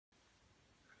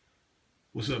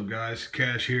What's up, guys?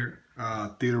 Cash here.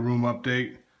 Theater room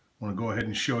update. I want to go ahead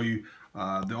and show you.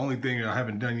 The only thing I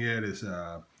haven't done yet is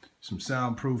some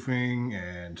soundproofing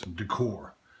and some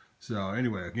decor. So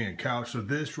anyway, again, couch. So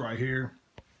this right here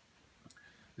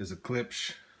is a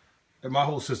Klipsch. My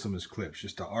whole system is Klipsch.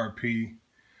 Just the RP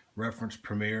reference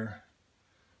Premiere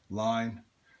line.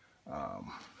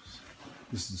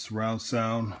 This is surround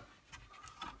sound.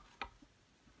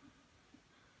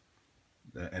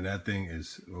 And that thing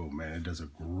is, oh man, it does a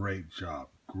great job.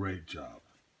 Great job.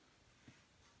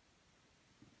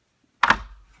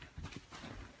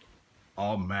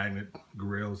 All magnet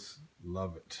grills,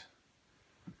 love it.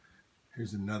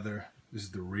 Here's another, this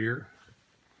is the rear.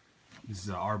 This is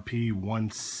a RP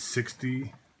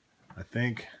 160, I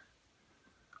think.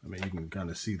 I mean, you can kind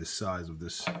of see the size of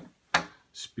this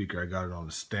speaker. I got it on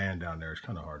the stand down there. It's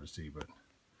kind of hard to see, but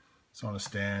it's on a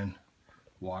stand,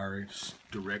 wired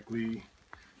directly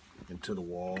into the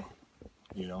wall,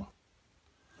 you know.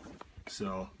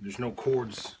 So there's no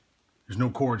cords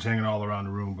hanging all around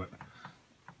the room, but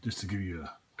just to give you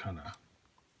a kind of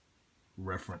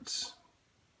reference,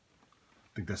 I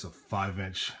think that's a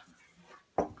 5-inch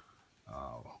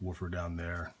woofer down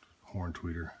there, horn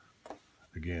tweeter.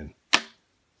 Again,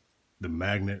 the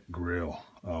magnet grill,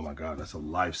 oh my god, that's a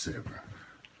lifesaver.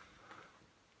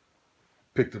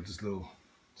 Picked up this little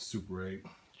Super 8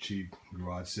 cheap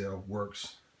garage sale,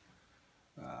 works.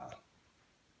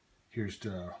 Here's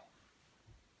the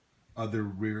other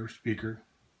rear speaker.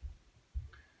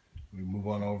 We move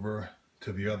on over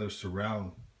to the other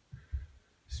surround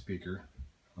speaker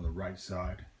on the right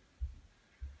side.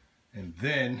 And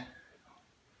then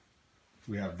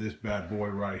we have this bad boy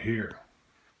right here.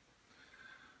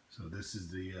 So this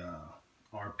is the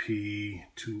RP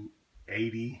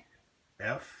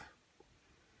 280F.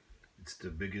 It's the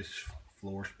biggest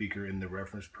floor speaker in the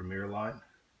reference Premiere line.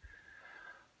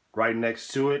 Right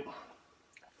next to it,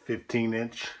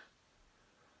 15-inch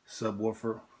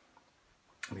subwoofer.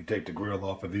 Let me take the grill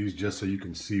off of these just so you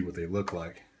can see what they look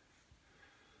like.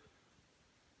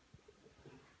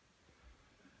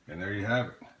 And there you have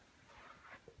it.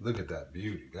 Look at that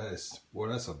beauty. Boy,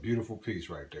 that's a beautiful piece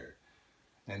right there.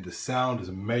 And the sound is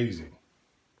amazing.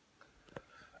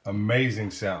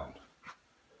 Amazing sound.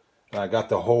 And I got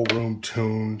the whole room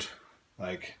tuned.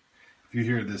 Like, if you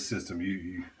hear this system,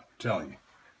 I'm telling you,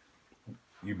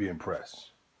 you'd be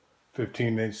impressed.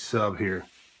 15-inch sub here.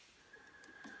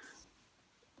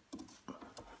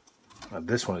 Now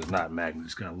this one is not magnet,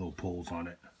 it's got little pulls on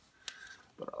it,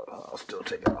 but I'll still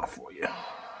take it off for you.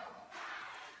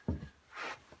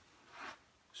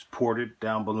 It's ported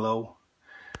down below.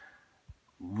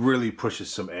 Really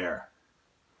pushes some air.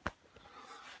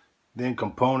 Then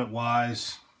component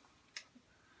wise,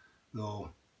 little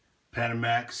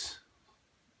Panamax.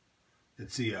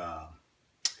 It's the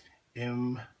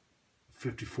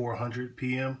M5400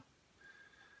 PM.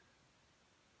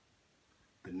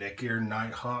 The Netgear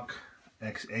Nighthawk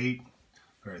X8.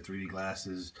 Pair of 3D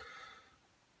glasses.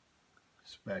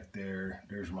 It's back there.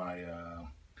 There's my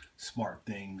Smart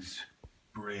Things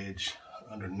bridge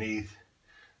underneath.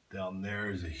 Down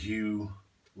there is a Hue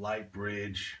light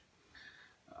bridge.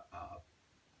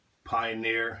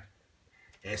 Pioneer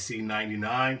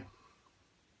SC99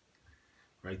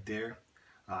 right there.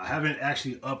 I haven't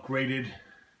actually upgraded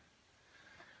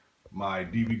my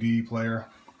DVD player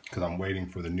because I'm waiting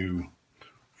for the new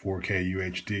 4K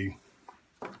UHD.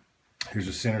 Here's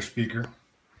a center speaker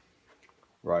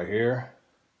right here.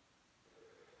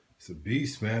 It's a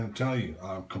beast, man. I'm telling you,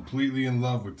 I'm completely in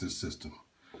love with this system.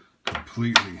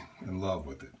 Completely in love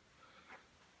with it.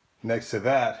 Next to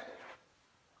that,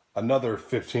 another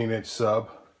 15-inch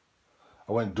sub.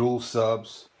 I went dual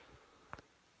subs.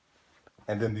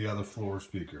 And then the other floor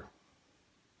speaker.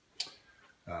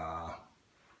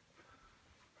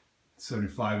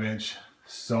 75-inch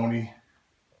Sony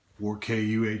 4K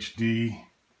UHD.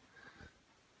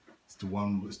 It's the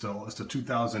one. It's the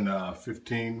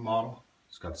 2015 model.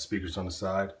 It's got the speakers on the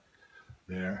side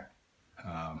there.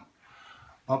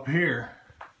 Up here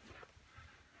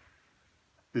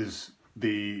is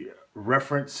the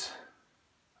reference.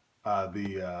 What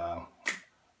is it?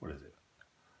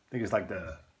 I think it's like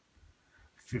the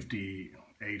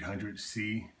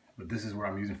 5800C, but this is what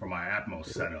I'm using for my Atmos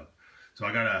setup. So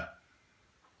I got a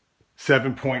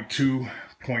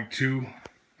 7.2.2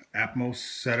 Atmos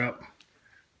setup.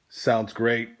 Sounds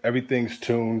great. Everything's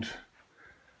tuned.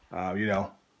 You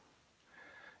know,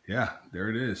 yeah, there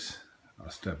it is. I'll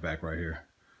step back right here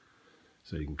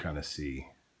so you can kind of see.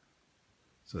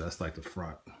 So that's like the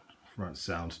front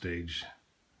sound stage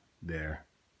there.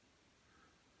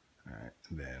 All right,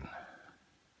 and then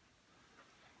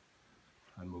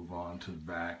I move on to the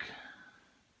back.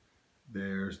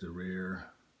 There's the rear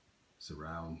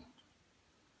surround.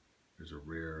 There's a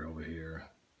rear over here,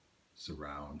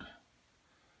 surround,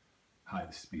 hide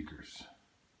the speakers.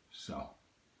 So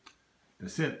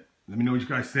that's it. Let me know what you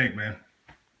guys think, man.